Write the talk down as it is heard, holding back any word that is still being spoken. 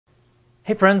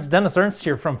Hey friends, Dennis Ernst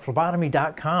here from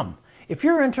phlebotomy.com. If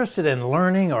you're interested in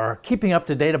learning or keeping up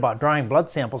to date about drawing blood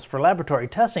samples for laboratory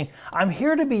testing, I'm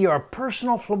here to be your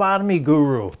personal phlebotomy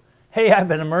guru. Hey, I've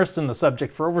been immersed in the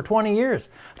subject for over 20 years.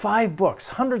 5 books,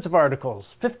 hundreds of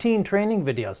articles, 15 training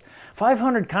videos,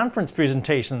 500 conference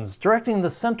presentations, directing the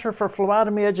Center for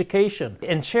Phlebotomy Education,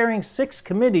 and chairing 6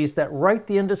 committees that write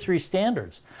the industry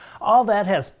standards. All that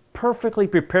has perfectly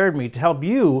prepared me to help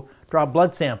you draw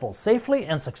blood samples safely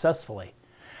and successfully.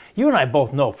 You and I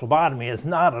both know phlebotomy is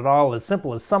not at all as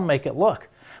simple as some make it look,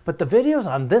 but the videos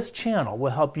on this channel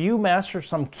will help you master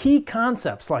some key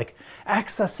concepts like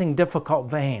accessing difficult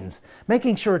veins,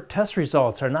 making sure test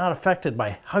results are not affected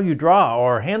by how you draw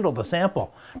or handle the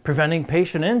sample, preventing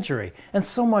patient injury, and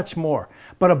so much more.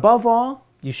 But above all,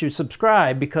 you should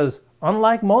subscribe because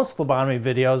unlike most phlebotomy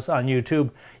videos on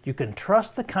YouTube, you can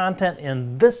trust the content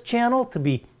in this channel to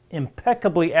be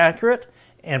impeccably accurate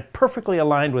and perfectly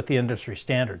aligned with the industry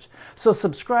standards. So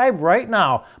subscribe right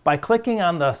now by clicking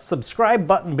on the subscribe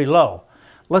button below.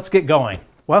 Let's get going.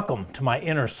 Welcome to my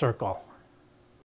inner circle.